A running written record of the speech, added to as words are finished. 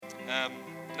Um,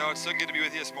 no, it's so good to be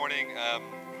with you this morning.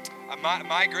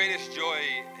 My greatest joy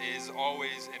is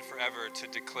always and forever to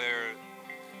declare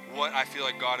what I feel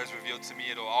like God has revealed to me.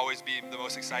 It'll always be the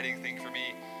most exciting thing for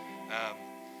me um,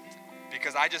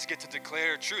 because I just get to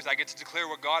declare truth. I get to declare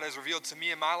what God has revealed to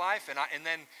me in my life, and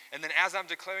then as I'm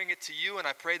declaring it to you, and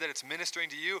I pray that it's ministering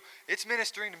to you, it's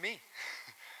ministering to me,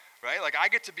 right? Like I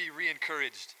get to be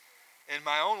re-encouraged in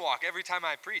my own walk every time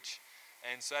I preach,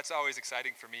 and so that's always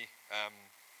exciting for me.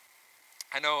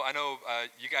 I know.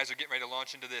 You guys are getting ready to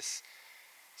launch into this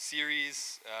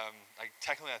series.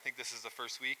 Technically, I think this is the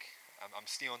first week. I'm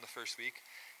stealing the first week.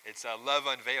 It's Love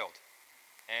Unveiled,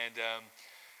 and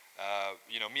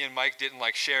me and Mike didn't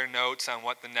share notes on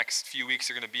what the next few weeks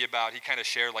are going to be about. He kind of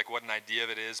shared what an idea of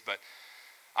it is, but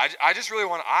I just really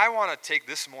want to take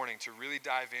this morning to really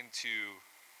dive into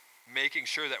making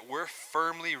sure that we're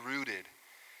firmly rooted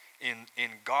in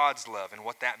God's love and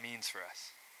what that means for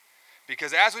us.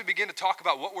 Because as we begin to talk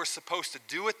about what we're supposed to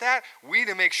do with that, we need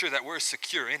to make sure that we're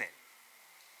secure in it.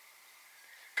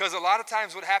 Because a lot of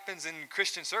times what happens in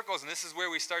Christian circles, and this is where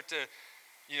we start to,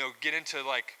 get into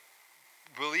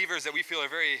believers that we feel are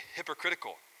very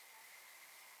hypocritical.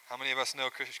 How many of us know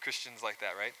Christians like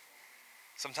that, right?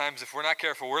 Sometimes if we're not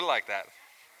careful, we're like that.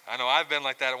 I know I've been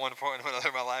like that at one point or another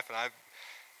in my life, and it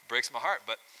breaks my heart.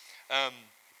 But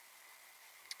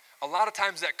a lot of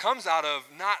times that comes out of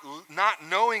not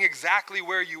knowing exactly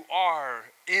where you are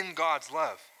in God's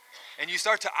love. And you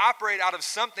start to operate out of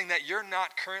something that you're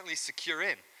not currently secure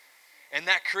in. And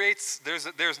that creates,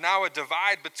 there's now a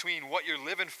divide between what you're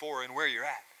living for and where you're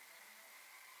at.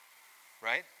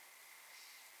 Right?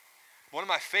 One of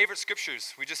my favorite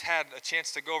scriptures, we just had a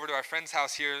chance to go over to our friend's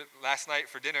house here last night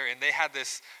for dinner, and they had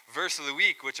this verse of the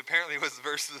week, which apparently was the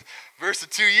verse of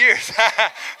 2 years.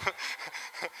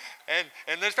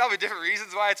 and there's probably different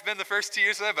reasons why it's been the first 2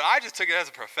 years for them, but I just took it as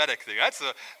a prophetic thing.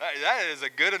 That is a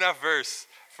good enough verse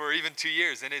for even 2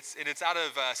 years, and it's out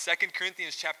of 2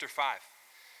 Corinthians chapter 5.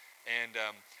 And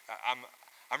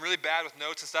I'm really bad with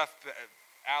notes and stuff.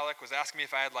 Alec was asking me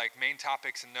if I had main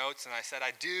topics and notes, and I said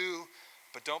I do.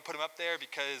 But don't put them up there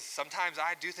because sometimes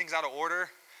I do things out of order.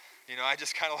 I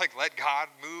just kind of let God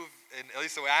move, and at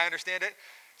least the way I understand it.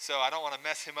 So I don't want to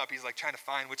mess him up. He's trying to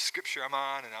find which scripture I'm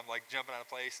on, and I'm jumping out of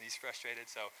place, and he's frustrated.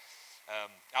 So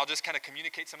I'll just kind of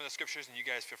communicate some of the scriptures, and you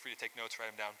guys feel free to take notes,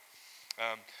 write them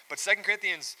down. But 2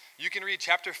 Corinthians, you can read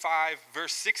chapter 5,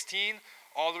 verse 16,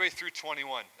 all the way through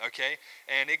 21, okay?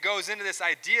 And it goes into this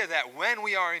idea that when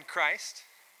we are in Christ,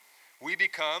 we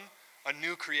become a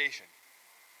new creation.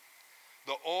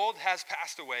 The old has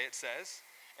passed away, it says,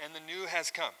 and the new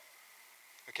has come.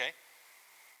 Okay?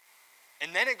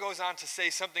 And then it goes on to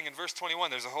say something in verse 21.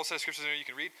 There's a whole set of scriptures there you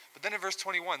can read. But then in verse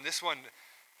 21, this one,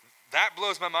 that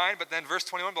blows my mind. But then verse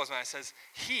 21 blows my mind. It says,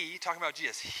 he, talking about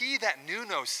Jesus, he that knew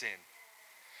no sin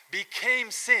became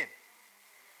sin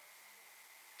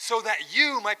so that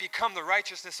you might become the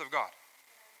righteousness of God.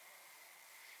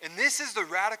 And this is the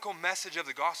radical message of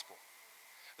the gospel.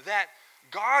 That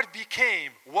God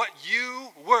became what you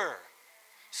were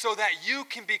so that you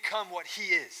can become what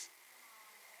he is.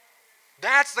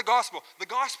 That's the gospel. The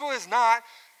gospel is not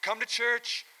come to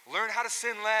church, learn how to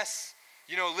sin less,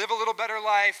 live a little better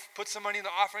life, put some money in the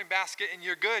offering basket, and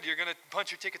you're good. You're going to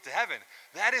punch your ticket to heaven.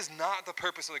 That is not the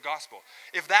purpose of the gospel.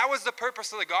 If that was the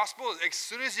purpose of the gospel, as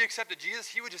soon as you accepted Jesus,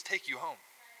 he would just take you home.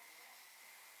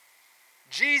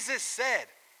 Jesus said,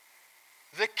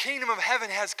 the kingdom of heaven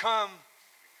has come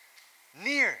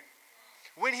near.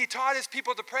 When he taught his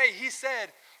people to pray, he said,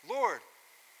 Lord,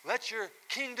 let your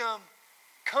kingdom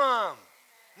come.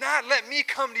 Not let me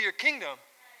come to your kingdom.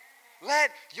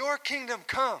 Let your kingdom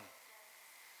come.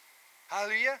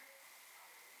 Hallelujah.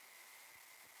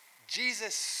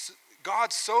 Jesus,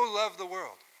 God so loved the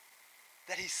world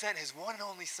that he sent his one and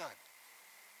only son.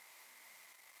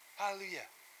 Hallelujah.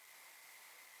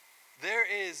 There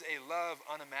is a love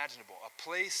unimaginable, a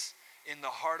place in the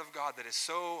heart of God that is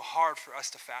so hard for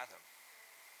us to fathom.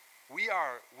 We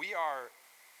are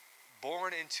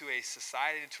born into a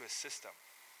society, into a system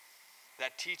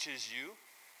that teaches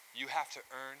you have to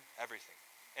earn everything.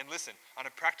 And listen, on a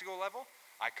practical level,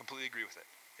 I completely agree with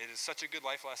it. It is such a good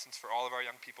life lessons for all of our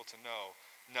young people to know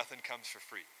nothing comes for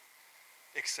free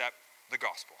except the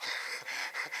gospel.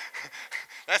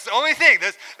 That's the only thing.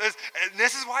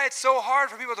 This is why it's so hard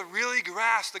for people to really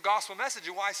grasp the gospel message,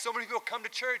 and why so many people come to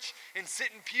church and sit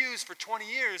in pews for 20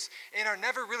 years and are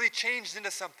never really changed into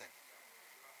something.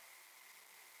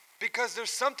 Because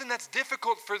there's something that's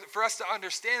difficult for us to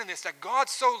understand in this, that God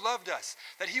so loved us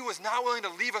that he was not willing to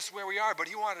leave us where we are, but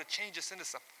he wanted to change us into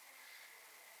something.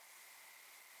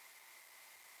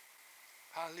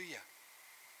 Hallelujah.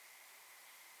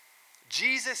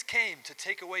 Jesus came to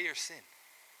take away your sin.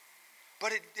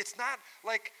 But it's not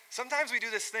like, sometimes we do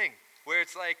this thing where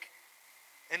it's like,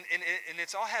 and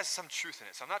it's all has some truth in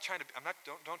it. So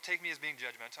don't take me as being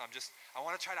judgmental. I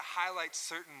want to try to highlight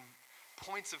certain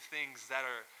points of things that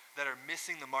are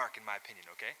missing the mark, in my opinion,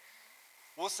 okay?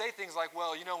 We'll say things like,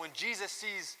 well, when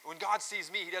God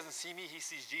sees me, he doesn't see me, he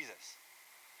sees Jesus.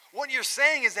 What you're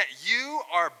saying is that you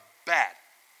are bad.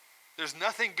 There's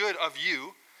nothing good of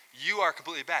you. You are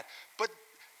completely bad. But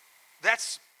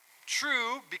that's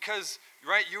true because,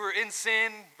 right, you were in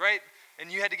sin, right, and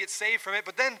you had to get saved from it.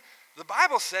 But then the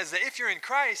Bible says that if you're in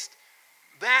Christ,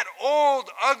 that old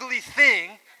ugly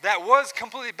thing that was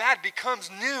completely bad becomes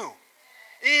new.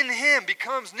 In him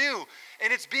becomes new.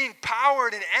 And it's being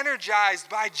powered and energized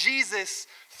by Jesus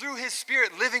through his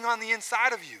Spirit living on the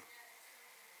inside of you.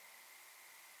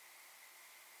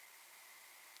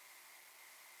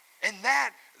 And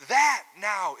that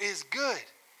now is good.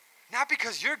 Not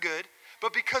because you're good,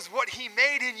 but because what he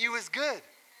made in you is good.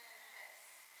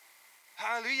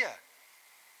 Hallelujah.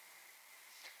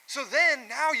 So then,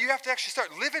 now you have to actually start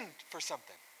living for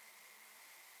something.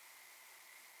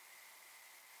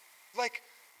 Like,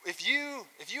 if you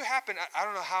happen, I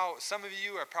don't know how, some of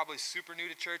you are probably super new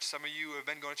to church. Some of you have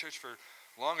been going to church for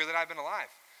longer than I've been alive.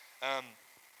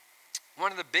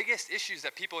 One of the biggest issues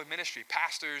that people in ministry,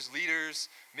 pastors, leaders,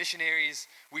 missionaries,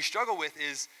 we struggle with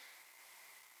is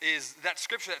that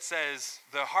scripture that says,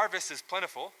 the harvest is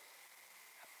plentiful.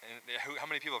 And how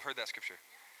many people have heard that scripture?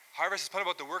 Harvest is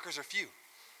plentiful, but the workers are few.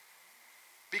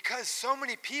 Because so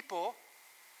many people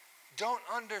don't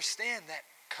understand that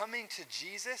coming to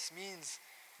Jesus means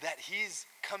that he's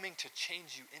coming to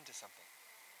change you into something.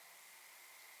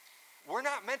 We're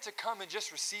not meant to come and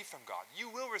just receive from God. You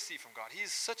will receive from God.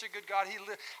 He's such a good God.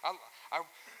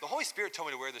 The Holy Spirit told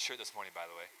me to wear this shirt this morning, by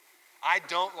the way. I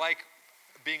don't like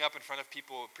being up in front of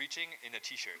people preaching in a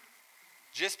t-shirt.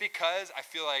 Just because I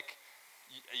feel like,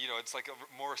 it's like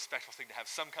a more respectful thing to have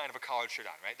some kind of a collared shirt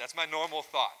on, right? That's my normal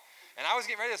thought. And I was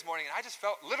getting ready this morning, and I just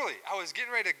felt, literally, I was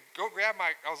getting ready to go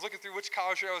I was looking through which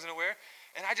collar shirt I was going to wear,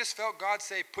 and I just felt God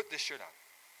say, put this shirt on.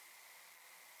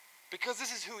 Because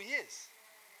this is who he is.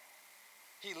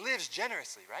 He lives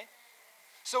generously, right?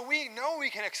 So we know we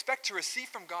can expect to receive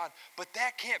from God, but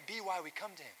that can't be why we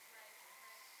come to him.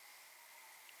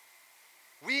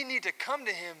 We need to come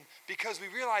to him because we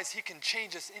realize he can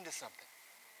change us into something.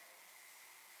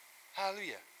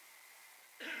 Hallelujah.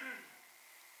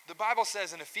 The Bible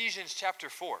says in Ephesians chapter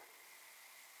 4.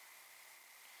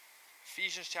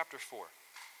 Ephesians chapter 4.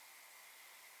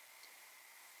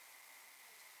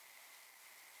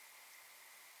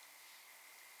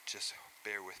 Just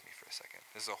bear with me for a second.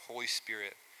 This is a Holy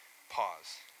Spirit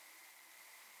pause.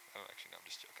 Oh, actually, no, I'm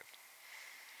just joking.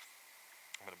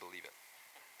 I'm going to believe it.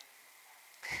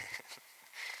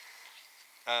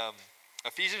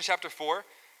 Ephesians chapter 4,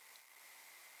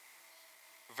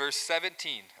 verse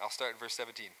 17. I'll start in verse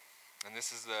 17. And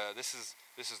this is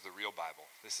the real Bible.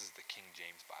 This is the King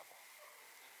James Bible.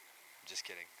 I'm just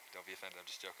kidding. Don't be offended. I'm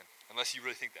just joking. Unless you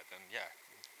really think that, then yeah.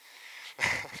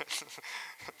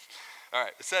 All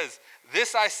right. It says,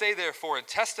 "This I say therefore, and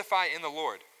testify in the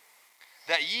Lord,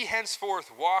 that ye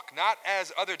henceforth walk not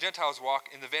as other Gentiles walk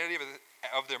in the vanity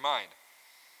of their mind,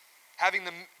 having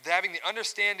the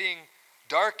understanding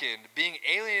darkened, being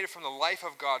alienated from the life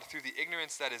of God through the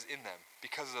ignorance that is in them,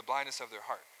 because of the blindness of their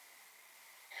heart.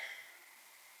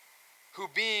 Who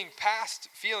being past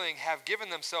feeling have given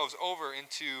themselves over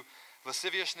into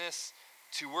lasciviousness,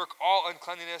 to work all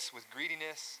uncleanness with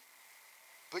greediness.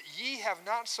 But ye have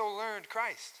not so learned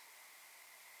Christ,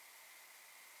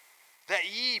 that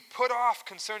ye put off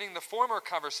concerning the former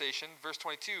conversation," verse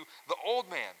 22, "the old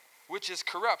man, which is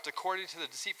corrupt according to the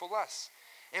deceitful lusts,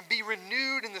 and be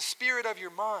renewed in the spirit of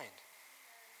your mind,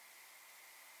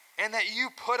 and that you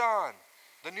put on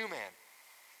the new man."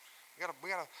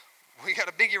 We got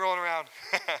a biggie rolling around.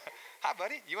 Hi,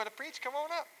 buddy. You want to preach? Come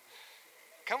on up.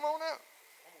 Come on up.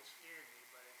 Almost scared me,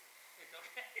 but it's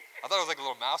okay. I thought it was like a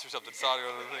little mouse or something saw the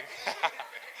other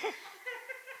thing.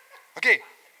 Okay.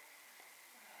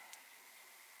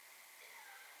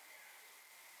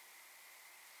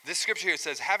 This scripture here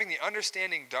says, "Having the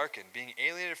understanding darkened, being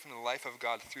alienated from the life of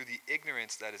God through the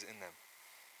ignorance that is in them,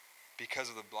 because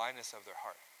of the blindness of their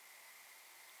heart."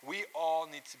 We all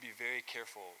need to be very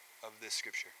careful of this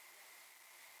scripture.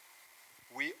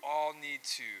 We all need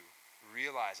to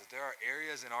realize that there are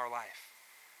areas in our life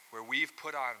where we've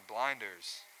put on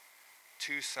blinders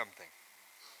to something,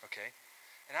 okay?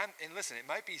 And listen, it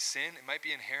might be sin, it might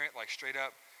be inherent, like straight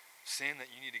up sin that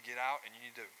you need to get out and you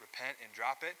need to repent and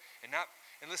drop it.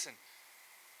 And listen,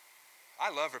 I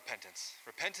love repentance.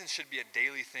 Repentance should be a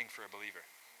daily thing for a believer.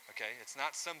 Okay? It's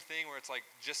not something where it's like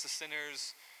just the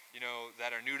sinners,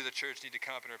 that are new to the church need to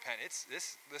come up and repent.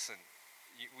 Listen,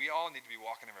 we all need to be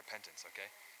walking in repentance,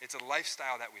 okay? It's a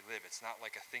lifestyle that we live. It's not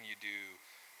like a thing you do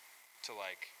to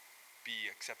like be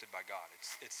accepted by God.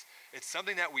 It's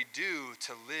something that we do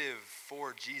to live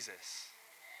for Jesus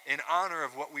in honor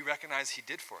of what we recognize he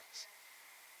did for us,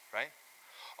 right?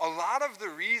 A lot of the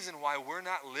reason why we're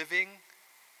not living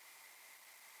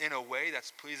in a way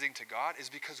that's pleasing to God is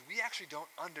because we actually don't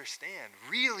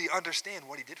really understand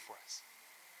what he did for us.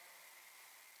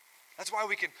 That's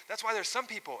why there's some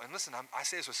people, and listen, I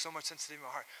say this with so much sensitivity in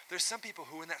my heart. There's some people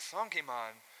who, when that song came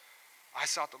on, I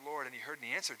sought the Lord and he heard and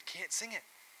he answered, can't sing it.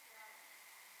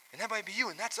 And that might be you,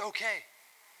 and that's okay.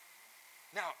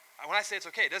 Now, when I say it's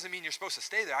okay, it doesn't mean you're supposed to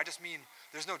stay there. I just mean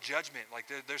there's no judgment. Like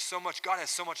there's so much, God has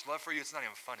so much love for you, it's not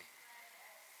even funny.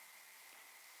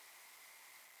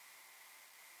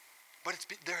 But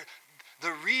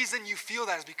the reason you feel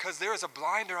that is because there is a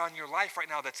blinder on your life right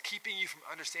now that's keeping you from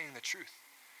understanding the truth.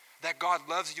 That God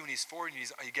loves you and he's for you and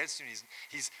he's against you and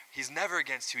he's never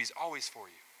against you, he's always for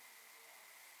you.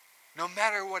 No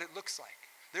matter what it looks like.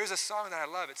 There's a song that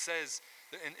I love. It says,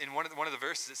 in one of the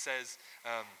verses, it says,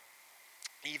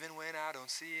 even when I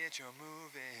don't see it, you're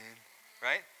moving,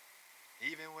 right?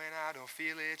 Even when I don't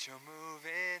feel it, you're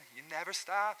moving. You never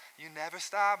stop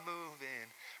moving,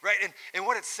 right? And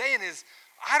what it's saying is,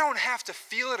 I don't have to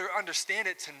feel it or understand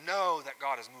it to know that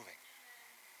God is moving.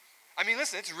 I mean,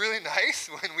 listen, it's really nice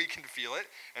when we can feel it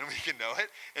and we can know it.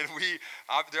 And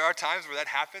there are times where that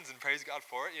happens, and praise God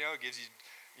for it. It gives you,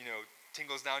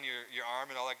 tingles down your arm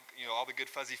and all that, all the good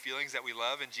fuzzy feelings that we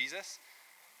love in Jesus.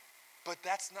 But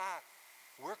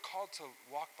we're called to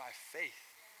walk by faith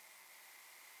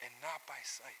and not by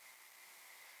sight.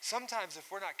 Sometimes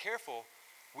if we're not careful,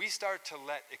 we start to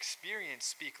let experience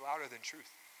speak louder than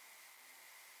truth.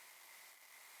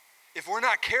 If we're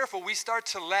not careful, we start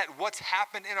to let what's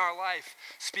happened in our life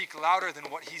speak louder than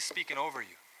what he's speaking over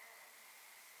you.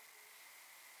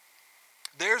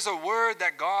 There's a word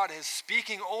that God is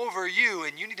speaking over you,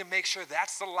 and you need to make sure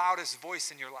that's the loudest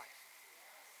voice in your life.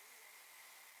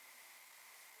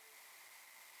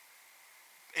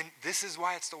 And this is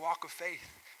why it's the walk of faith,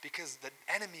 because the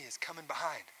enemy is coming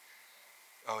behind.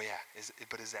 Oh yeah,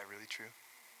 but is that really true?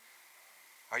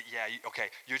 Okay,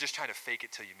 you're just trying to fake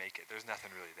it till you make it. There's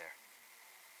nothing really there.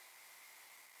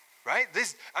 Right?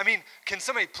 Can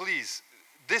somebody please,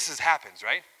 this happens,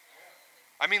 right?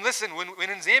 I mean, listen, when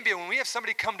in Zambia, when we have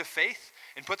somebody come to faith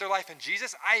and put their life in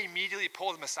Jesus, I immediately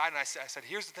pulled them aside and I said,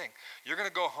 here's the thing. You're going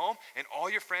to go home and all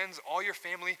your friends, all your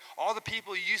family, all the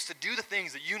people you used to do the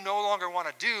things that you no longer want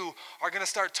to do are going to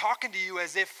start talking to you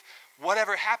as if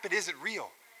whatever happened isn't real.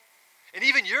 And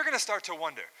even you're going to start to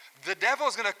wonder. The devil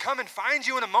is going to come and find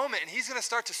you in a moment, and he's going to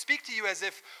start to speak to you as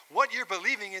if what you're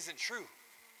believing isn't true.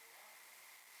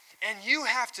 And you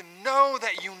have to know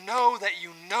that you know that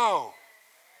you know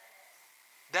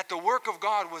that the work of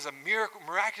God was a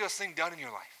miraculous thing done in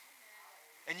your life.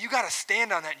 And you got to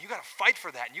stand on that, and you got to fight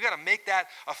for that, and you got to make that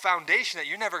a foundation that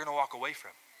you're never going to walk away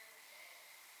from.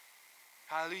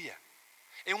 Hallelujah.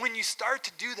 And when you start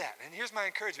to do that, and here's my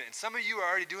encouragement, and some of you are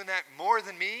already doing that more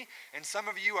than me, and some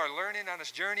of you are learning on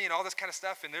this journey and all this kind of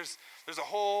stuff, and there's a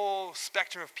whole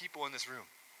spectrum of people in this room.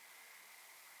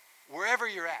 Wherever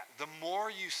you're at, the more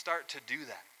you start to do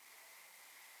that,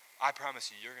 I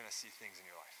promise you're going to see things in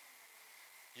your life.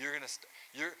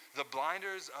 The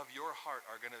blinders of your heart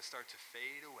are going to start to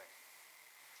fade away,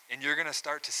 and you're going to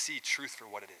start to see truth for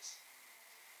what it is.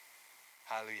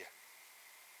 Hallelujah.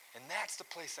 And that's the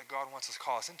place that God wants us to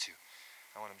call us into.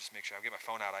 I want to just make sure I get my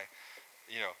phone out.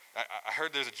 I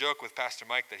heard there's a joke with Pastor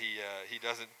Mike that he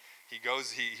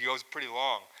goes pretty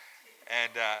long,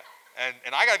 and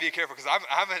I got to be careful because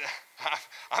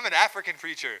I'm an African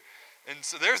preacher, and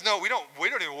so we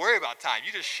don't even worry about time.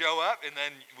 You just show up and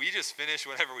then we just finish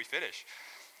whenever we finish.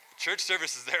 Church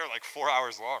services there are like 4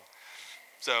 hours long,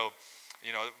 so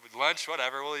lunch,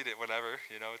 whatever, we'll eat it, whatever.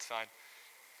 It's fine.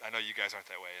 I know you guys aren't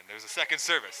that way, and there's a second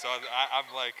service, so I'm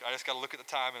like, I just got to look at the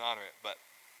time and honor it. But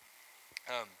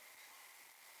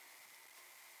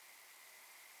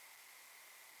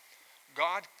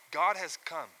God has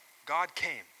come. God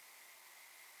came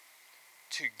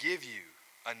to give you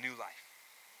a new life,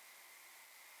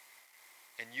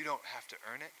 and you don't have to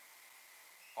earn it.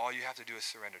 All you have to do is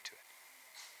surrender to it.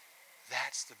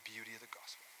 That's the beauty of the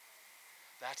gospel.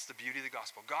 That's the beauty of the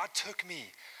gospel. God took me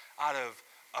out of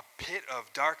a pit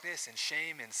of darkness and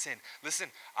shame and sin. Listen,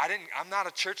 I'm not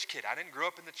a church kid. I didn't grow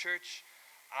up in the church.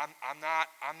 I'm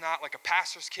not like a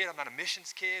pastor's kid. I'm not a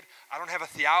missions kid. I don't have a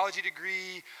theology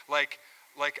degree. Like,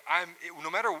 Like no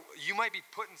matter, you might be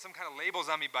putting some kind of labels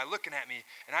on me by looking at me,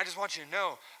 and I just want you to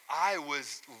know I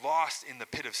was lost in the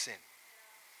pit of sin.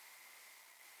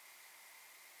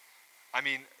 I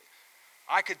mean,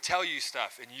 I could tell you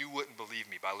stuff and you wouldn't believe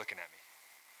me by looking at me.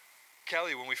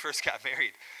 Kelly, when we first got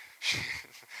married,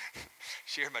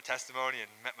 she heard my testimony and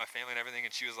met my family and everything,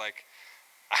 and she was like,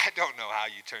 I don't know how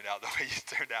you turned out the way you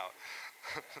turned out.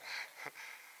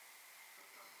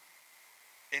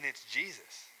 And it's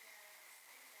Jesus.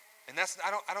 And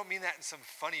I don't mean that in some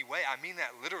funny way. I mean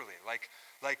that literally.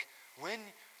 Like when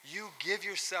you give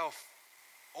yourself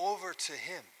over to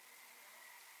him,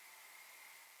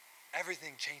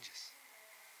 everything changes.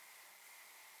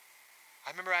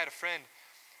 I remember I had a friend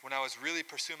when I was really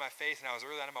pursuing my faith and I was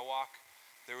early on in my walk.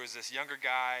 There was this younger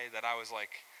guy that I was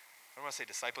like, I don't want to say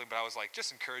discipling, but I was like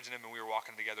just encouraging him, and we were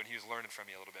walking together, and he was learning from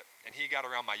me a little bit. And he got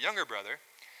around my younger brother,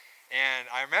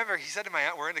 and I remember he said to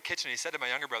we're in the kitchen, and he said to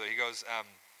my younger brother, he goes,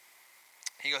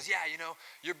 yeah, you know,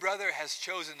 your brother has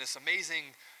chosen this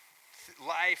amazing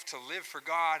life to live for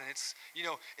God, and it's, you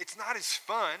know, it's not as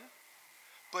fun,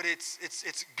 but it's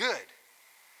good.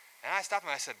 And I stopped him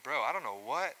and I said, bro, I don't know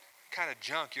what kind of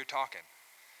junk you're talking.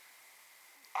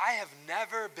 I have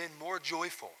never been more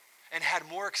joyful and had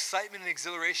more excitement and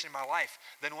exhilaration in my life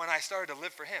than when I started to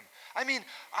live for him. I mean,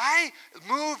 I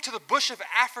moved to the bush of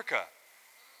Africa.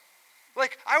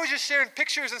 Like, I was just sharing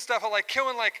pictures and stuff of like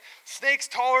killing like snakes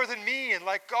taller than me and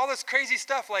like all this crazy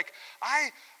stuff. Like,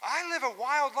 I live a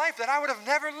wild life that I would have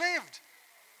never lived.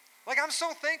 Like, I'm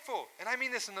so thankful. And I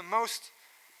mean this in the most,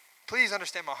 please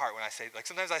understand my heart when I say, like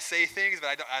sometimes I say things, but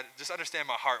I just understand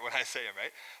my heart when I say them,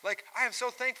 right? Like, I am so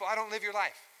thankful I don't live your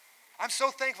life. I'm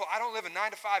so thankful I don't live a 9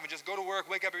 to 5 and just go to work,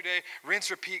 wake up every day, rinse,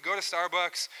 repeat, go to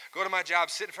Starbucks, go to my job,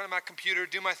 sit in front of my computer,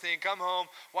 do my thing, come home,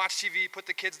 watch TV, put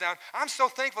the kids down. I'm so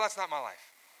thankful that's not my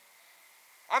life.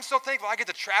 I'm so thankful I get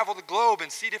to travel the globe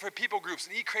and see different people groups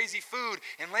and eat crazy food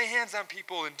and lay hands on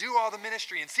people and do all the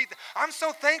ministry and see. I'm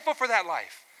so thankful for that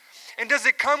life. And does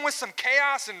it come with some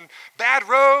chaos and bad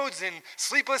roads and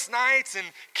sleepless nights and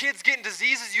kids getting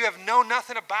diseases you have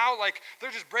nothing about? Like,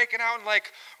 they're just breaking out in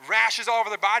like rashes all over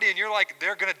their body and you're like,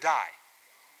 they're going to die.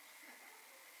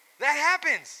 That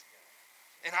happens.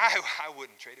 And I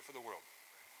wouldn't trade it for the world.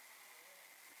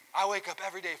 I wake up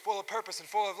every day full of purpose and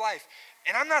full of life.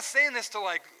 And I'm not saying this to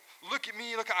like, look at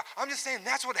me, I'm just saying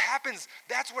that's what happens.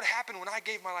 That's what happened when I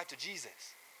gave my life to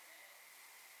Jesus.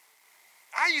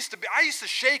 I used to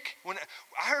shake when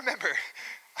I remember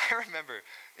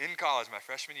in college, my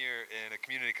freshman year in a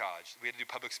community college, we had to do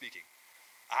public speaking.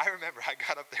 I remember I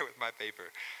got up there with my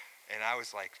paper and I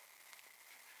was like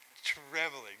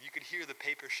trembling. You could hear the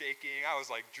paper shaking. I was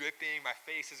like dripping. My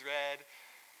face is red.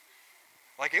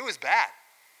 Like, it was bad.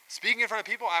 Speaking in front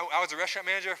of people, I was a restaurant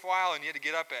manager for a while, and you had to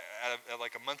get up at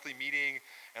like a monthly meeting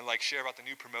and like share about the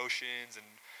new promotions, and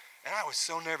I was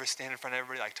so nervous standing in front of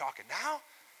everybody like talking. Now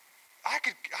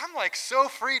I'm like so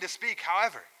free to speak.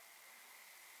 However,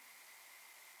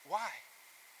 why?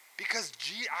 Because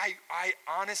I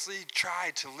honestly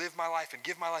tried to live my life and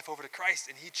give my life over to Christ,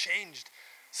 and he changed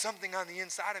something on the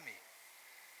inside of me.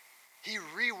 He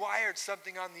rewired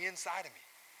something on the inside of me.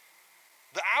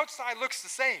 The outside looks the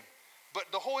same, but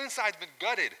the whole inside's been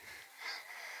gutted.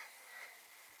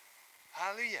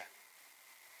 Hallelujah.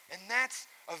 And that's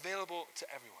available to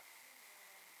everyone.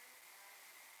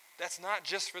 That's not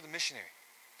just for the missionary.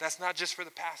 That's not just for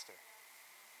the pastor.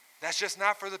 That's just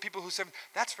not for the people who serve.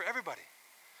 That's for everybody.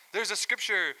 There's a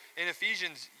scripture in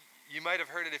Ephesians. You might have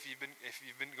heard it if you've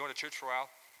been going to church for a while.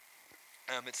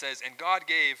 It says, and God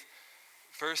gave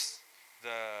first the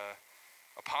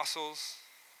apostles,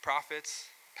 prophets,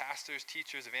 pastors,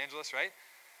 teachers, evangelists, right?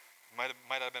 Might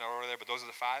have been an order there, but those are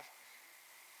the 5.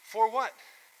 For what?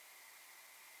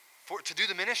 To do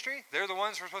the ministry? They're the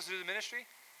ones who are supposed to do the ministry?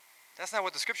 That's not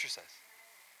what the scripture says.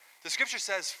 The scripture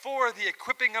says, for the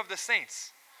equipping of the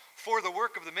saints, for the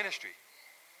work of the ministry.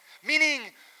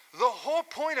 Meaning, the whole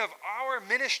point of our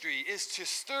ministry is to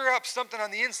stir up something on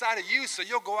the inside of you so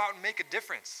you'll go out and make a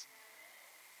difference.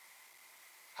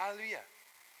 Hallelujah.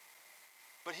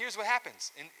 But here's what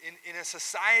happens. In a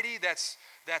society that's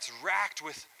racked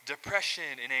with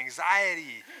depression and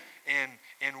anxiety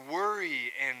and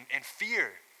worry and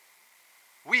fear,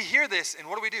 we hear this, and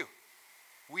what do?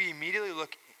 We immediately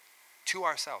look to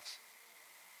ourselves.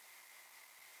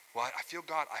 Well, I feel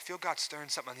God stirring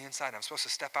something on the inside. I'm supposed to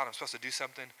step out. I'm supposed to do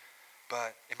something.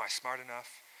 But am I smart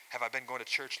enough? Have I been going to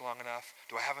church long enough?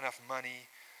 Do I have enough money?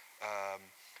 I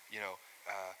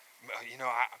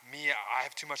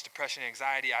have too much depression and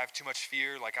anxiety. I have too much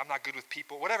fear. Like, I'm not good with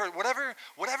people. Whatever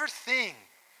thing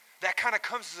that kind of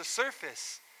comes to the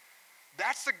surface,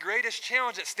 That's the greatest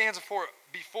challenge that stands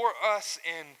before us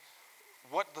and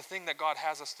what the thing that God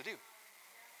has us to do.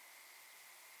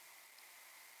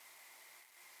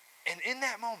 And in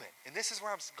that moment, and this is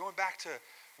where I'm going back to,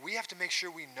 we have to make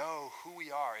sure we know who we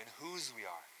are and whose we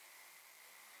are.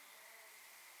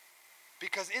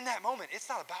 Because in that moment, it's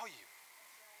not about you.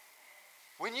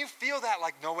 When you feel that,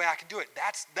 like, no way I can do it,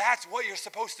 that's what you're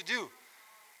supposed to do.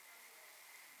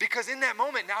 Because in that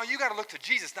moment, now you got to look to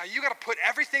Jesus. Now you got to put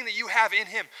everything that you have in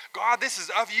him. God, this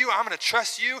is of you. I'm going to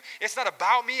trust you. It's not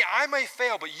about me. I may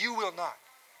fail, but you will not.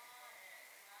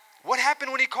 What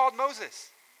happened when he called Moses?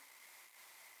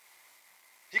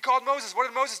 He called Moses. What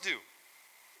did Moses do?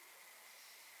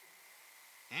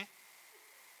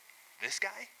 This guy?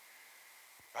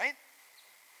 Right?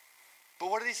 But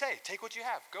what did he say? Take what you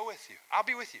have. Go with you. I'll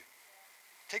be with you.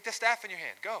 Take the staff in your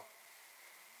hand. Go.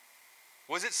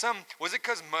 Was it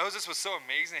because Moses was so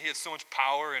amazing that he had so much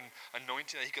power and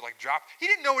anointing that he could drop? He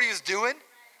didn't know what he was doing.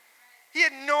 He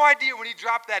had no idea when he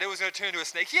dropped that it was going to turn into a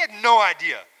snake. He had no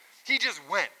idea. He just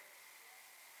went.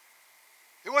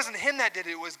 It wasn't him that did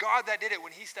it. It was God that did it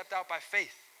when he stepped out by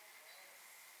faith.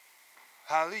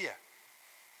 Hallelujah.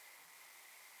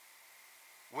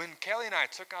 When Kelly and I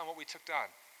took on what we took on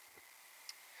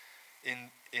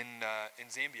in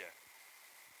Zambia,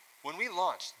 when we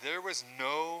launched, there is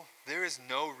no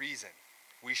reason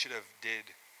we should have did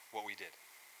what we did.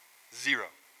 Zero.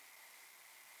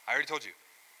 I already told you.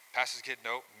 Pastor's kid,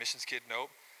 nope. Missions kid, nope.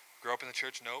 Grew up in the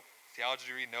church, nope. Theology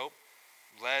degree, nope.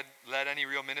 Led any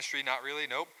real ministry, not really,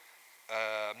 nope.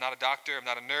 I'm not a doctor, I'm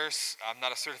not a nurse, I'm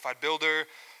not a certified builder,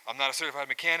 I'm not a certified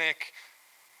mechanic.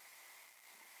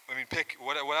 I mean, pick,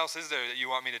 what else is there that you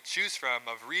want me to choose from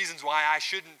of reasons why I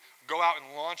shouldn't go out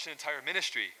and launch an entire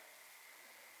ministry?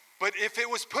 But if it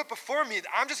was put before me,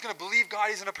 I'm just going to believe God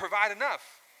is going to provide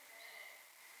enough.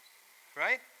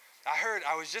 Right?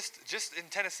 I was just in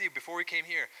Tennessee before we came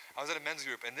here. I was at a men's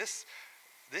group, and this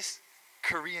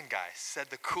Korean guy said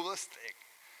the coolest thing.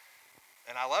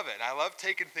 And I love it. And I love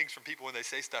taking things from people when they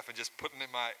say stuff and just putting it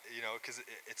in my, because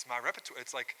it's my repertoire.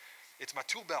 It's like, it's my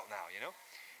tool belt now,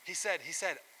 He said,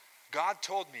 God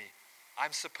told me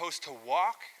I'm supposed to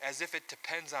walk as if it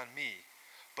depends on me,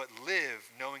 but live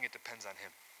knowing it depends on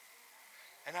him.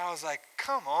 And I was like,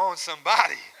 come on,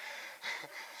 somebody.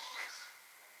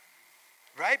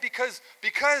 Right?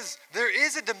 Because there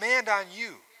is a demand on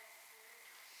you.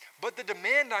 But the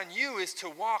demand on you is to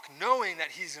walk knowing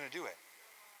that he's going to do it.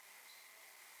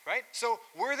 Right? So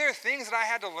were there things that I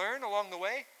had to learn along the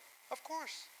way? Of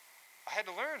course. I had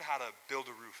to learn how to build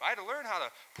a roof. I had to learn how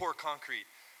to pour concrete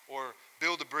or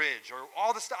build a bridge or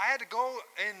all this stuff. I had to go,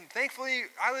 and thankfully,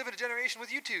 I live in a generation with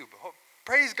YouTube.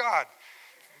 Praise God.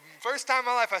 First time in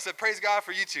my life I said, praise God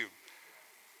for YouTube.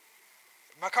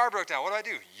 My car broke down. What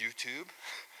do? YouTube.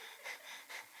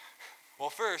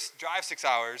 Well, first, drive 6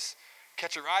 hours,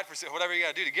 catch a ride for whatever you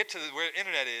got to do to get to where the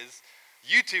internet is,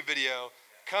 YouTube video,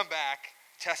 come back,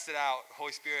 test it out.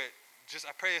 Holy Spirit,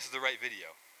 I pray this is the right video.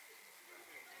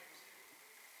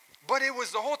 But it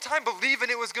was the whole time believing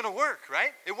it was going to work,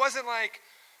 right? It wasn't like,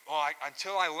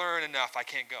 until I learn enough, I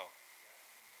can't go.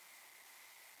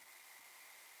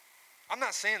 I'm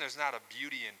not saying there's not a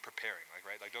beauty in preparing,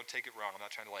 right? Don't take it wrong. I'm not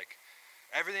trying to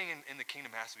everything in the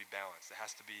kingdom has to be balanced. It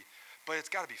has to be, but it's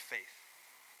got to be faith.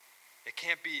 It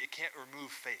can't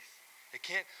remove faith.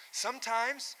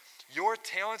 Sometimes your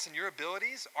talents and your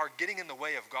abilities are getting in the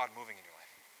way of God moving in your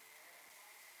life.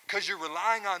 Because you're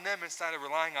relying on them instead of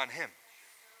relying on him.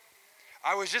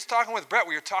 I was just talking with Brett.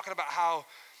 We were talking about how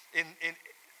in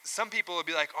some people would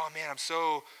be like, oh man, I'm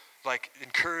so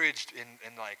encouraged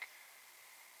and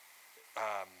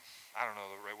I don't know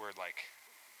the right word,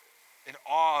 in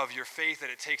awe of your faith that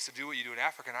it takes to do what you do in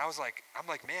Africa. And I'm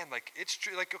like, man, it's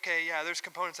true. Okay, yeah, there's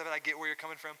components of it. I get where you're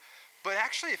coming from. But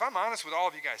actually, if I'm honest with all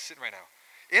of you guys sitting right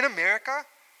now, in America,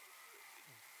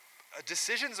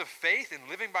 decisions of faith and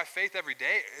living by faith every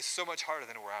day is so much harder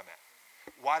than where I'm at.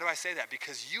 Why do I say that?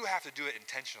 Because you have to do it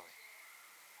intentionally.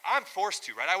 I'm forced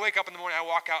to, right? I wake up in the morning, I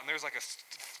walk out, and there's a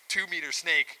 2-meter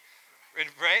snake,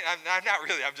 right? I'm not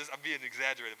really. I'm being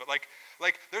exaggerated. But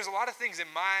there's a lot of things in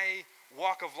my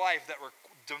walk of life that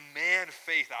demand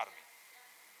faith out of me,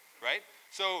 right?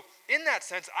 So in that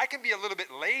sense, I can be a little bit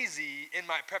lazy in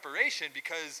my preparation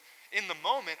because in the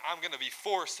moment, I'm going to be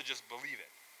forced to just believe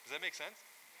it. Does that make sense?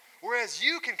 Whereas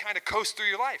you can kind of coast through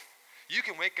your life. You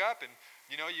can wake up and,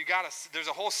 there's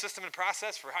a whole system and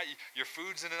process for how your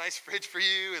food's in a nice fridge for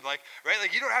you. And right?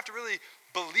 You don't have to really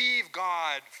believe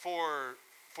God for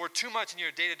too much in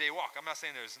your day-to-day walk. I'm not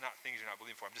saying there's not things you're not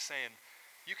believing for. I'm just saying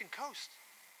you can coast.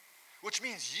 Which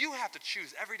means you have to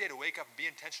choose every day to wake up and be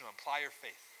intentional and apply your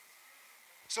faith.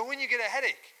 So when you get a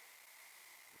headache,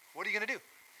 What are you going to do?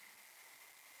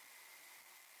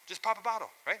 Just pop a bottle,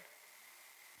 right?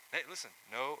 Hey, listen,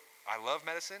 no, I love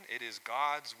medicine. It is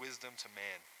God's wisdom to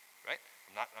man, right?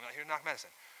 I'm not here to knock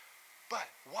medicine. But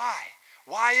why?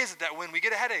 Why is it that when we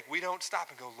get a headache, we don't stop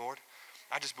and go, Lord,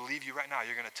 I just believe you right now.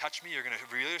 You're going to touch me. You're going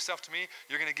to reveal yourself to me.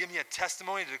 You're going to give me a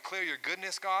testimony to declare your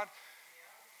goodness, God.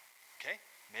 Okay,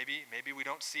 maybe we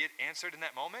don't see it answered in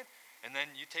that moment, and then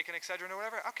you take an Excedrin or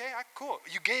whatever. Okay, cool.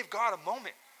 You gave God a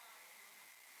moment.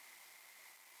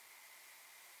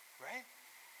 Right?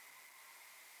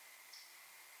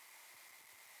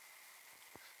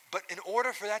 But in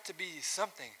order for that to be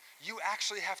something, you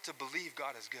actually have to believe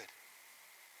God is good.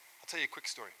 I'll tell you a quick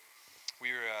story. We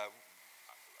were,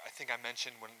 I think I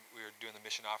mentioned when we were doing the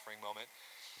mission offering moment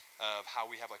of how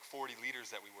we have like 40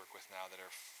 leaders that we work with now that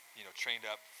are, trained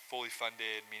up, fully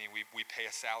funded, meaning we pay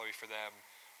a salary for them.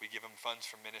 We give them funds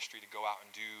from ministry to go out and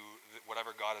do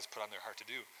whatever God has put on their heart to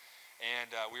do.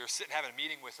 And we were sitting having a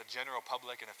meeting with the general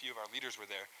public, and a few of our leaders were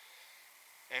there.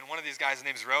 And one of these guys, his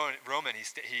name's Roman.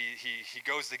 He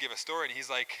goes to give a story, and he's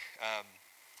like,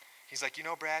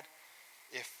 Brad,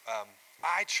 if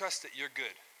I trust that you're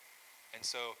good, and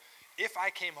so if I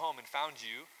came home and found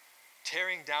you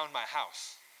tearing down my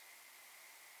house,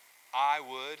 I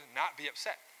would not be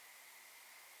upset.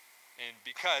 And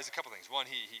because a couple things. One,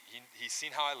 he's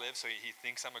seen how I live, so he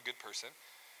thinks I'm a good person.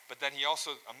 But then he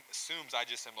also assumes I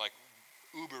just am like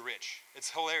uber rich.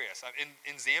 It's hilarious.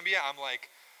 In Zambia, I'm like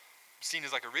seen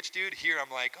as like a rich dude. Here,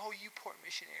 I'm like, oh, you poor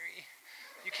missionary.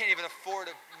 You can't even afford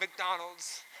a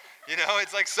McDonald's.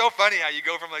 It's like so funny how you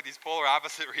go from like these polar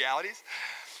opposite realities.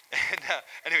 And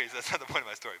anyways, that's not the point of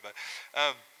my story.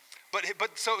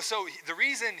 So the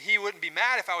reason he wouldn't be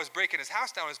mad if I was breaking his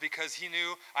house down is because he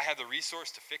knew I had the resource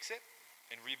to fix it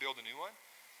and rebuild a new one,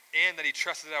 and that he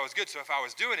trusted that I was good. So if I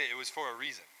was doing it, it was for a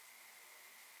reason,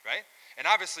 right? And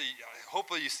obviously,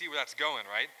 hopefully you see where that's going,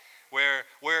 right? Where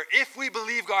if we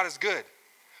believe God is good,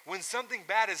 when something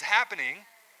bad is happening,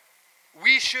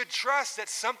 we should trust that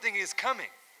something is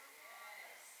coming.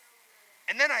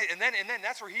 And then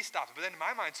that's where he stopped. But then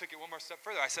my mind took it one more step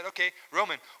further. I said, okay,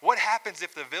 Roman, what happens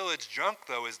if the village drunk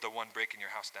though is the one breaking your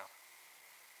house down?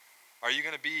 Are you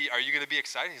gonna be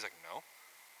excited? He's like, no,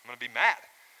 I'm gonna be mad.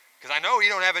 Because I know he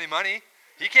don't have any money.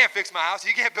 He can't fix my house.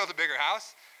 He can't build a bigger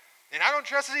house. And I don't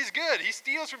trust that he's good. He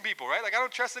steals from people, right? Like I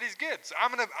don't trust that he's good. So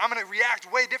I'm gonna react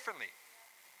way differently.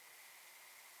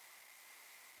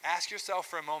 Ask yourself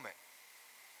for a moment.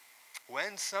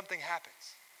 When something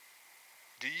happens,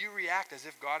 do you react as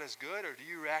if God is good, or do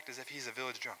you react as if he's a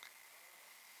village drunk?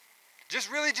 Just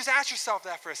ask yourself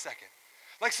that for a second.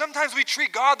 Like sometimes we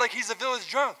treat God like he's a village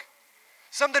drunk.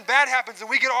 Something bad happens and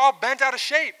we get all bent out of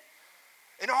shape.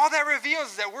 And all that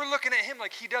reveals is that we're looking at him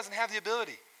like he doesn't have the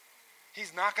ability.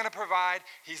 He's not going to provide.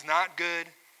 He's not good.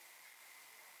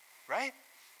 Right?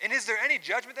 And is there any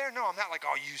judgment there? No, I'm not like,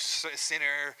 oh, you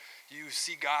sinner, you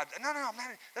see God. No, I'm not.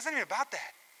 That's not even about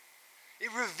that. It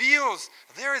reveals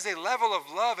there is a level of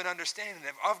love and understanding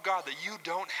of God that you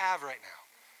don't have right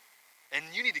now. And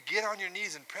you need to get on your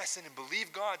knees and press in and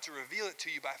believe God to reveal it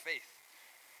to you by faith.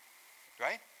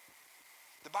 Right?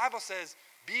 The Bible says,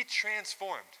 be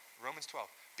transformed. Romans 12.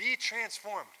 Be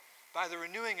transformed by the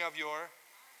renewing of your...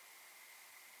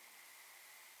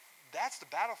 That's the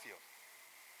battlefield.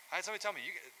 I had somebody tell me,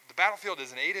 the battlefield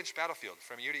is an 8-inch battlefield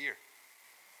from ear to ear.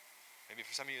 Maybe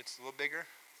for some of you it's a little bigger.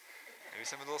 Maybe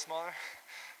some a little smaller.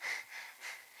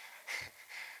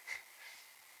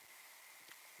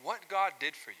 What God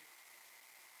did for you.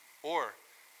 Or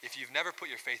if you've never put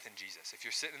your faith in Jesus, if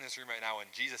you're sitting in this room right now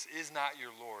and Jesus is not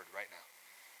your Lord right now.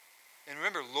 And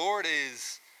remember, Lord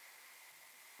is,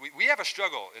 we have a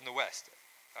struggle in the West.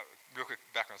 Real quick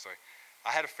background story.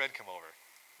 I had a friend come over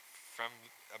from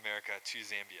America to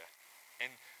Zambia.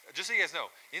 And just so you guys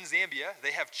know, in Zambia,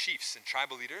 they have chiefs and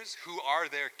tribal leaders who are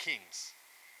their kings.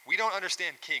 We don't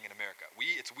understand king in America.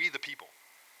 It's we the people,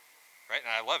 right? And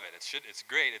I love it. It's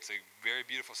great. It's a very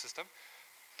beautiful system.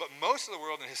 But most of the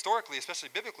world, and historically, especially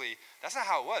biblically, that's not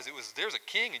how it was. There's a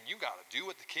king, and you got to do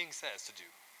what the king says to do.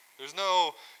 There's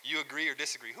no you agree or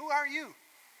disagree. Who are you?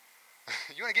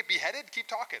 You want to get beheaded? Keep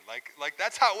talking. Like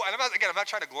that's how. And I'm not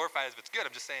trying to glorify it if it's good.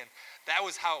 I'm just saying that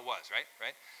was how it was, right?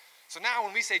 Right. So now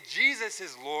when we say Jesus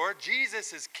is Lord,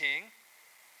 Jesus is King,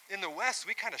 in the West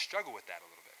we kind of struggle with that a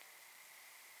little bit.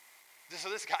 So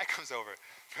this guy comes over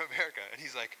from America, and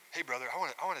he's like, "Hey, brother, I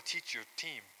want to teach your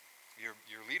team, your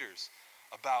leaders,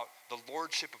 about the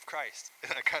lordship of Christ."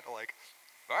 And I kind of like,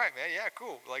 "All right, man, yeah,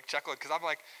 cool." Like chuckling because I'm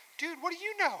like, "Dude, what do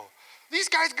you know? These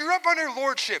guys grew up under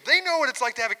lordship. They know what it's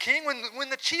like to have a king. When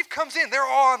the chief comes in, they're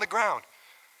all on the ground.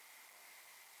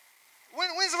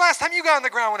 When's the last time you got on the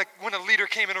ground when a leader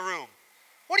came in a room?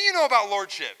 what do you know about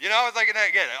lordship? You know, I was like, and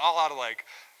again, all out of like,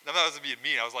 I wasn't being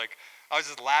mean. I was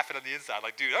just laughing on the inside,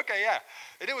 like, dude, okay, yeah.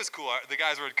 And it was cool. The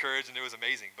guys were encouraged, and it was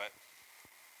amazing. But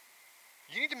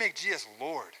you need to make Jesus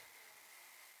Lord.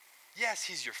 Yes,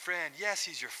 he's your friend. Yes,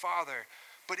 he's your father.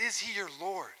 But is he your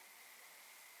Lord?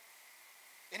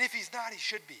 And if he's not, he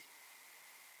should be.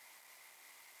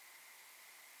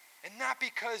 And not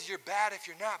because you're bad if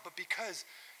you're not, but because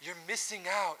you're missing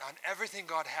out on everything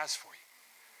God has for you.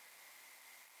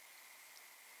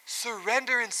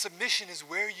 Surrender and submission is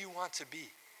where you want to be.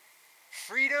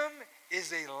 Freedom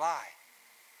is a lie.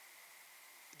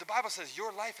 The Bible says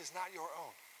your life is not your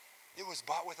own. It was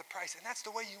bought with a price, and that's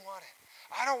the way you want it.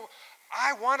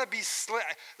 I want to be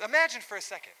Imagine for a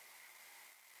second.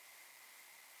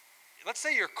 Let's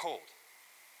say you're cold,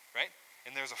 right?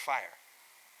 And there's a fire.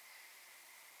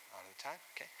 On the time?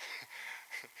 Okay.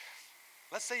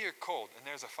 Let's say you're cold and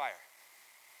there's a fire.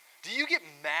 Do you get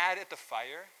mad at the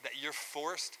fire that you're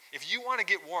forced? If you want to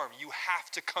get warm, you have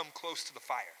to come close to the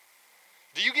fire.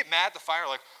 Do you get mad at the fire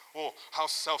like, oh, how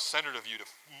self-centered of you to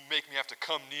make me have to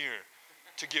come near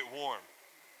to get warm?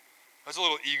 That's a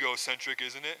little egocentric,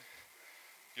 isn't it?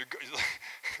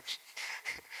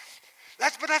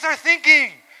 But that's our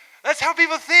thinking. That's how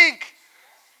people think.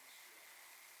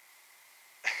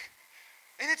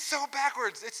 And it's so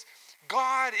backwards.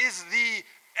 God is the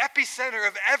epicenter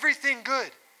of everything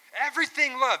good,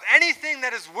 everything love, anything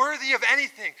that is worthy of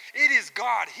anything. It is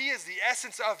God. He is the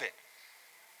essence of it.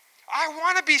 I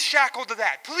want to be shackled to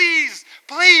that. Please,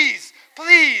 please,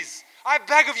 please. I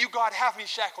beg of you, God, have me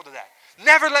shackled to that.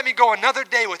 Never let me go another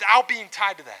day without being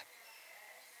tied to that.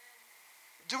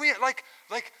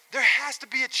 There has to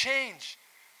be a change.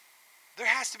 There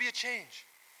has to be a change.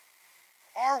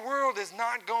 Our world is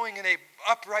not going in an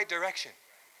upright direction.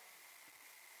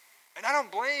 And I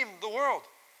don't blame the world.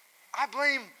 I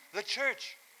blame the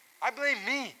church. I blame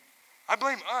me. I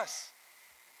blame us.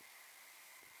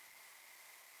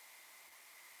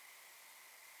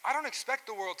 I don't expect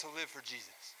the world to live for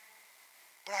Jesus.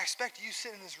 But I expect you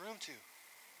sitting in this room to.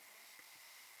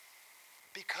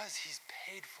 Because he's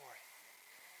paid for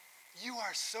it. You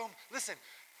are listen,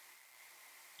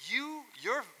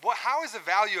 how is the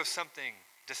value of something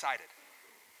decided?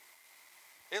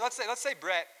 Hey, let's say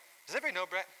Brett. Does everybody know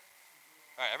Brett?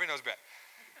 All right, everybody knows Brett.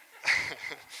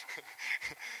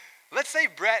 Let's say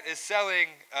Brett is selling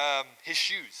his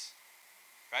shoes,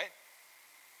 right?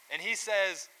 And he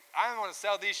says, I want to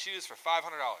sell these shoes for $500.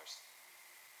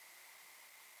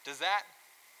 Is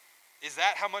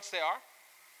that how much they are?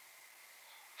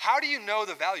 How do you know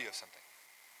the value of something?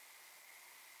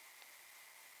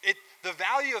 The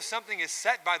value of something is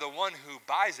set by the one who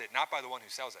buys it, not by the one who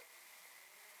sells it.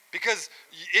 Because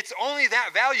it's only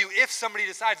that value if somebody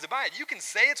decides to buy it. You can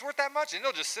say it's worth that much, and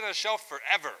it'll just sit on a shelf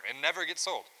forever and never get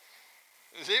sold.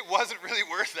 It wasn't really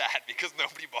worth that because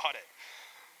nobody bought it,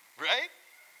 right?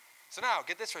 So now,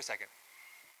 get this for a second.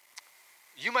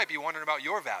 You might be wondering about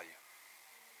your value.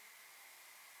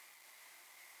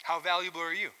 How valuable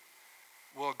are you?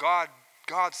 Well, God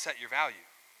set your value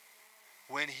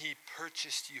when he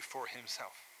purchased you for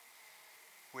himself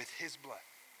with his blood.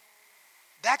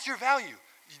 That's your value.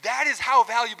 That is how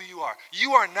valuable you are.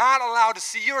 You are not allowed to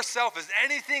see yourself as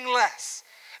anything less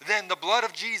than the blood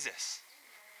of Jesus.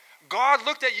 God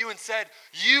looked at you and said,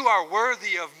 you are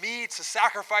worthy of me to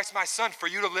sacrifice my son for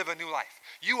you to live a new life.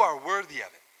 You are worthy of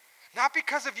it. Not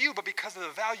because of you, but because of the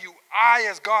value I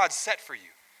as God set for you.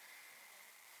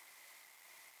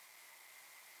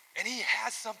 And he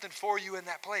has something for you in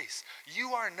that place.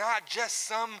 You are not just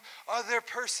some other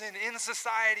person in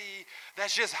society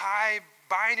that's just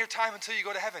buying your time until you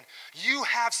go to heaven. You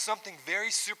have something very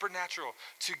supernatural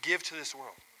to give to this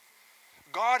world.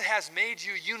 God has made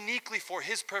you uniquely for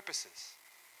his purposes.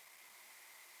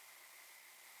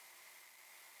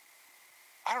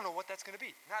 I don't know what that's going to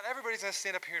be. Not everybody's going to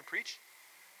stand up here and preach.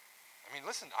 I mean,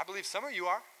 listen, I believe some of you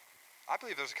are. I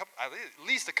believe there's at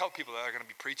least a couple people that are going to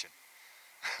be preaching.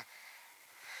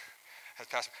 As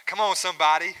Pastor, come on,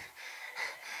 somebody.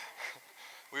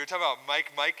 We were talking about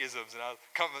Mike-isms, and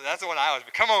that's the one I was.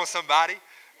 But come on, somebody.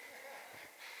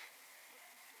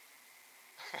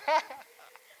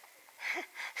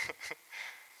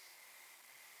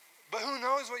 But who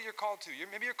knows what you're called to?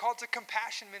 Maybe you're called to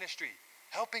compassion ministry,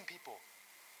 helping people.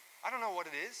 I don't know what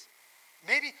it is.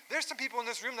 Maybe there's some people in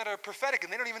this room that are prophetic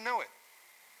and they don't even know it.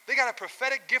 They got a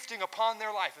prophetic gifting upon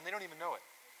their life and they don't even know it.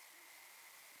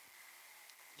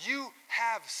 You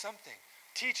have something.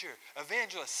 Teacher,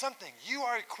 evangelist, something. You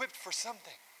are equipped for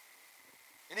something.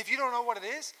 And if you don't know what it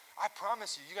is, I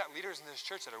promise you got leaders in this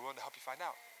church that are willing to help you find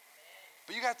out.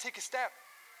 But you got to take a step.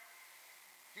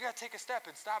 You got to take a step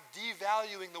and stop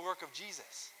devaluing the work of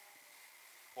Jesus.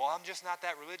 Well, I'm just not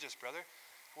that religious, brother.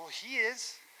 Well, he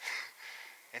is.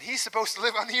 And he's supposed to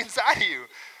live on the inside of you.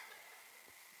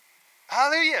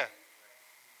 Hallelujah.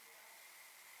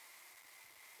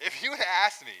 If you would have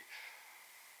asked me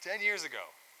 10 years ago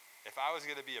if I was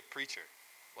going to be a preacher,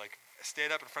 like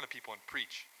stand up in front of people and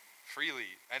preach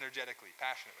freely, energetically,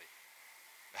 passionately,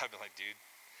 I'd be like, dude,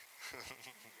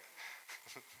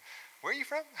 where are you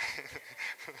from?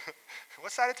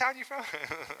 What side of town you from?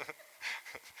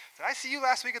 Did I see you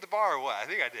last week at the bar or what? I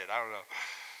think I did. I don't know.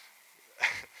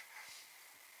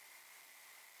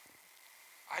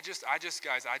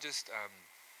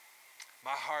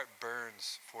 My heart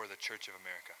burns for the Church of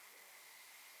America.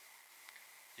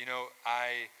 You know,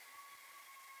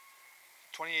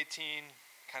 2018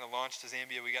 kind of launched to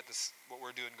Zambia. We got this, what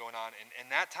we're doing going on. And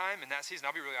that time, in that season,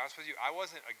 I'll be really honest with you, I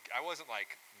wasn't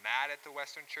like mad at the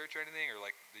Western Church or anything,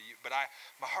 but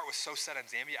my heart was so set on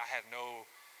Zambia, I had no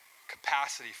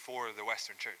capacity for the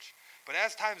Western Church. But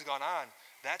as time's gone on,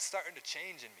 that's starting to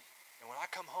change in me. And when I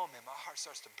come home, man, my heart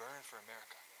starts to burn for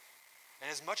America. And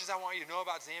as much as I want you to know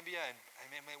about Zambia, and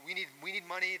we need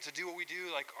money to do what we do,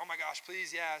 like, oh my gosh,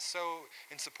 please, yeah, so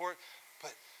in support.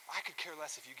 But I could care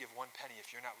less if you give one penny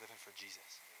if you're not living for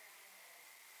Jesus.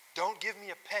 Don't give me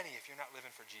a penny if you're not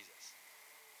living for Jesus.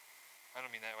 I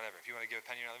don't mean that, whatever. If you want to give a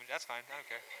penny, you're not living, that's fine, I don't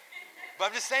care. But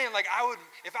I'm just saying, like,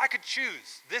 if I could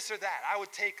choose this or that, I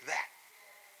would take that.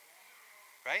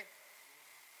 Right?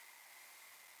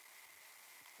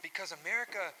 Because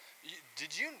America, do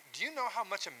you know how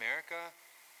much America,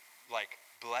 like,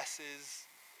 blesses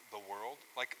the world?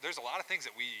 Like, there's a lot of things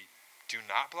that we do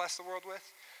not bless the world with,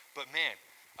 but man,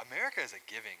 America is a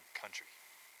giving country.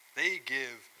 They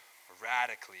give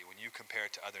radically when you compare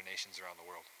it to other nations around the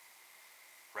world.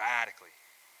 Radically.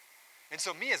 And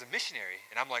so me as a missionary,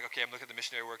 and I'm like, okay, I'm looking at the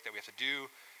missionary work that we have to do,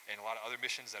 and a lot of other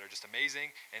missions that are just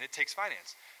amazing, and it takes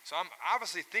finance. So I'm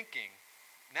obviously thinking,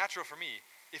 natural for me,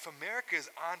 if America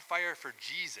is on fire for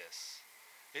Jesus,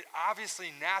 it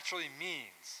obviously naturally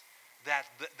means that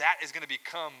that is going to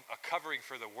become a covering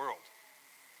for the world.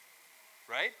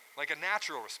 Right? Like a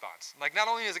natural response. Like not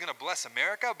only is it going to bless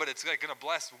America, but it's like going to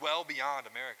bless well beyond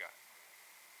America.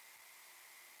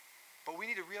 But we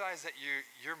need to realize that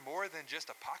you're more than just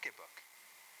a pocketbook.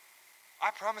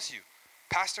 I promise you,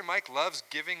 Pastor Mike loves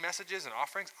giving messages and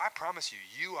offerings. I promise you,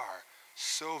 you are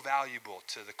so valuable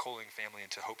to the Coling family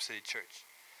and to Hope City Church.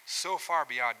 So far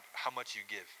beyond how much you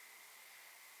give.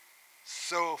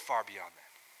 So far beyond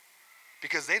that.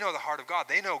 Because they know the heart of God.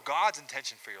 They know God's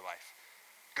intention for your life.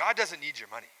 God doesn't need your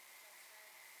money.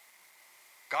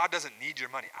 God doesn't need your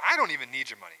money. I don't even need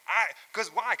your money.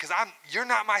 Why? Because you're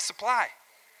not my supply.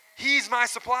 He's my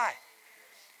supply.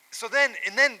 So then, I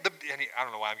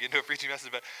don't know why I'm getting to a preaching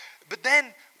message, but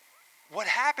then what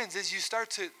happens is you start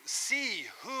to see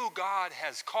who God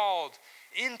has called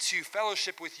into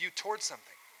fellowship with you towards something.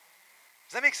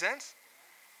 Does that make sense?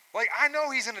 Like, I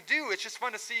know he's going to do. It's just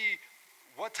fun to see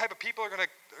what type of people are going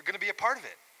to be a part of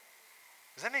it.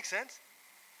 Does that make sense?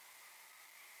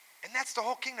 And that's the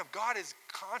whole kingdom. God is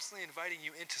constantly inviting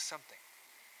you into something.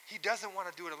 He doesn't want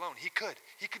to do it alone. He could.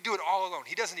 He could do it all alone.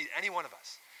 He doesn't need any one of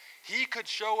us. He could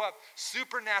show up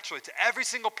supernaturally to every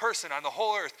single person on the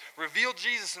whole earth, reveal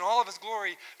Jesus in all of his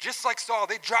glory, just like Saul.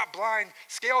 They dropped blind,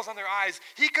 scales on their eyes.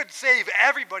 He could save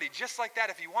everybody just like that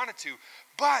if he wanted to.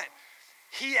 But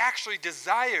he actually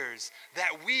desires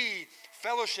that we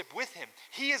fellowship with him.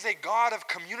 He is a God of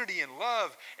community and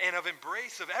love and of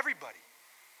embrace of everybody.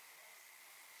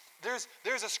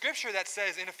 There's a scripture that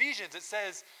says, in Ephesians, it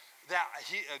says that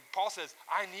Paul says,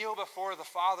 I kneel before the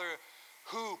Father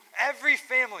who every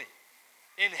family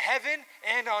in heaven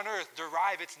and on earth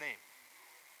derive its name.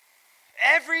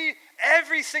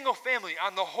 Every single family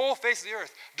on the whole face of the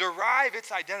earth derive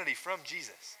its identity from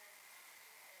Jesus.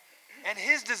 And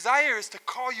his desire is to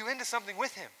call you into something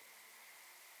with him.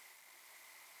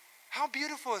 How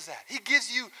beautiful is that? He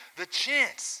gives you the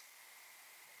chance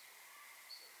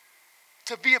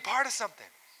to be a part of something.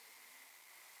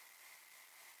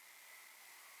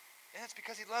 And it's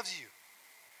because he loves you.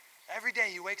 Every day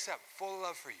he wakes up full of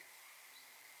love for you.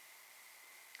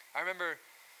 I remember,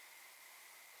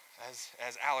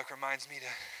 as Alec reminds me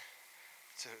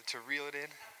to reel it in,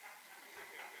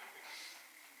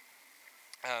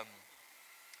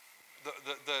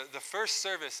 the first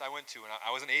service I went to, and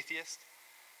I was an atheist,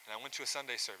 and I went to a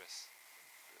Sunday service.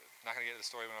 I'm not going to get into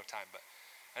the story, we don't have time, but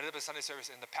I ended up at a Sunday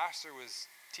service, and the pastor was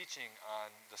teaching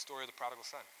on the story of the prodigal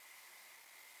son.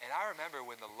 And I remember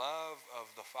when the love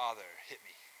of the Father hit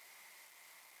me.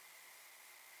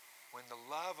 When the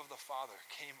love of the Father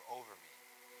came over me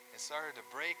and started to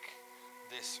break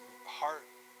this heart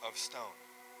of stone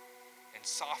and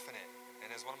soften it.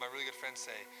 And as one of my really good friends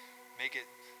say, make it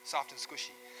soft and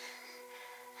squishy.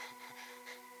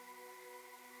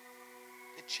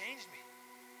 It changed me.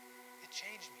 It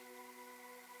changed me.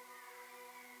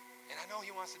 And I know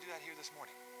he wants to do that here this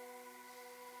morning.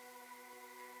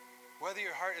 Whether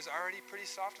your heart is already pretty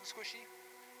soft and squishy,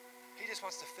 he just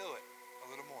wants to fill it a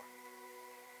little more.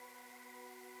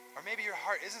 Or maybe your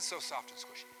heart isn't so soft and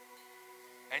squishy,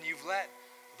 and you've let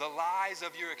the lies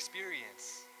of your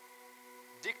experience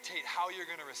dictate how you're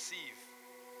going to receive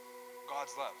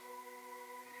God's love.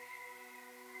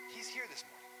 He's here this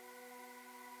morning.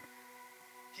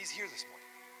 He's here this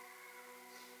morning.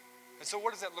 And so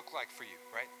what does that look like for you,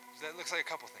 right? That looks like a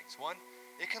couple things. One,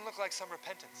 it can look like some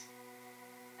repentance.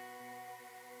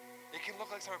 It can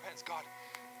look like some repentance. God,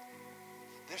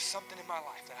 there's something in my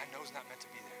life that I know is not meant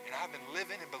to be there. And I've been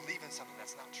living and believing something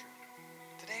that's not true.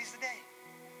 Today's the day.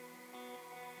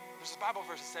 There's a Bible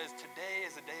verse that says, today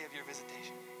is the day of your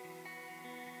visitation.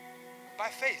 By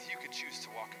faith, you can choose to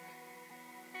walk in it.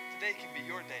 Today can be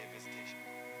your day of visitation.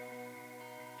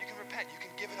 You can repent. You can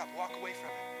give it up. Walk away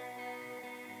from it.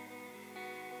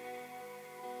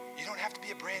 You don't have to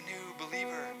be a brand new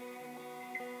believer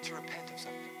to repent of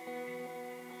something.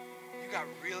 You got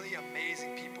really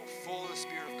amazing people full of the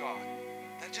Spirit of God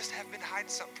that just have been hiding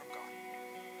something from God.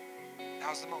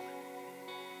 Now's the moment.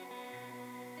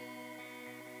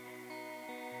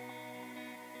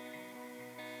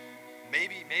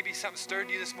 Maybe something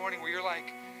stirred you this morning where you're like,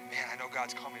 man, I know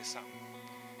God's called me to something,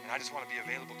 and I just want to be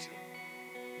available to Him.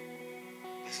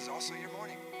 This is also your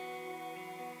morning.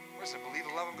 We're just going to believe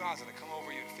the love of God's going to come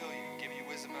over you and fill you and give you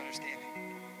wisdom and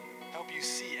understanding. Help you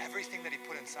see everything that He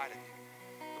put inside of you.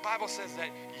 The Bible says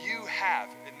that you have,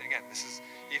 and again, this is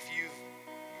if you've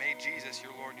made Jesus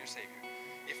your Lord and your Savior.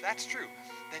 If that's true,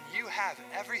 then you have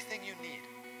everything you need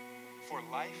for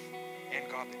life and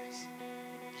godliness.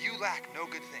 You lack no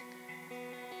good thing.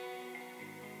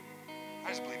 I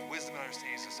just believe wisdom and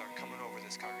understanding is going to start coming over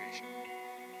this congregation.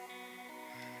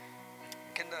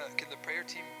 Can the prayer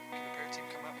team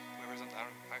come up? Whoever's on, I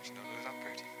don't actually know who's on the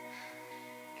prayer team.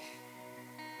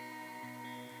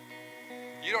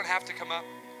 You don't have to come up.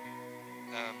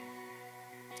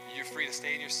 You're free to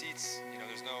stay in your seats. You know,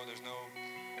 there's no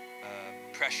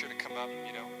pressure to come up.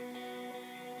 You know,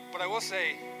 but I will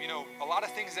say, you know, a lot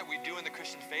of things that we do in the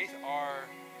Christian faith are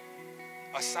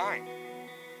a sign.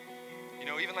 You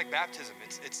know, even like baptism,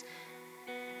 it's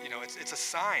a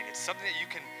sign. It's something that you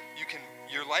can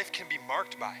your life can be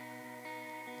marked by.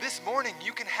 This morning,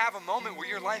 you can have a moment where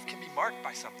your life can be marked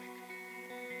by something.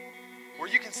 Where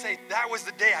you can say, that was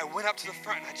the day I went up to the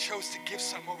front and I chose to give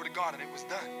something over to God and it was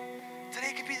done.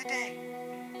 Today could be the day.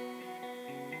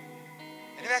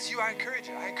 And if that's you, I encourage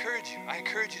you. I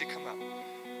encourage you to come up.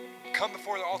 Come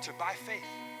before the altar by faith.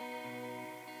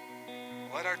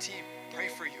 Let our team pray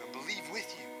for you and believe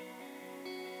with you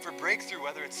for breakthrough,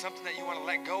 whether it's something that you want to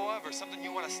let go of or something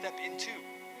you want to step into.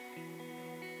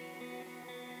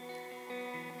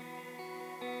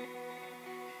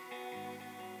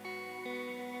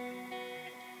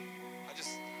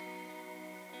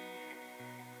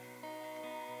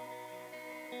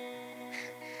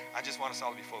 I just want us all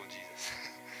to be full of Jesus.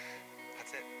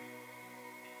 That's it.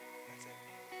 That's it.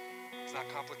 It's not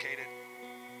complicated.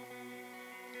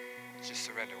 It's just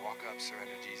surrender. Walk up,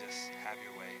 surrender Jesus. Have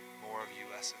your way. More of you,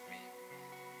 less of me.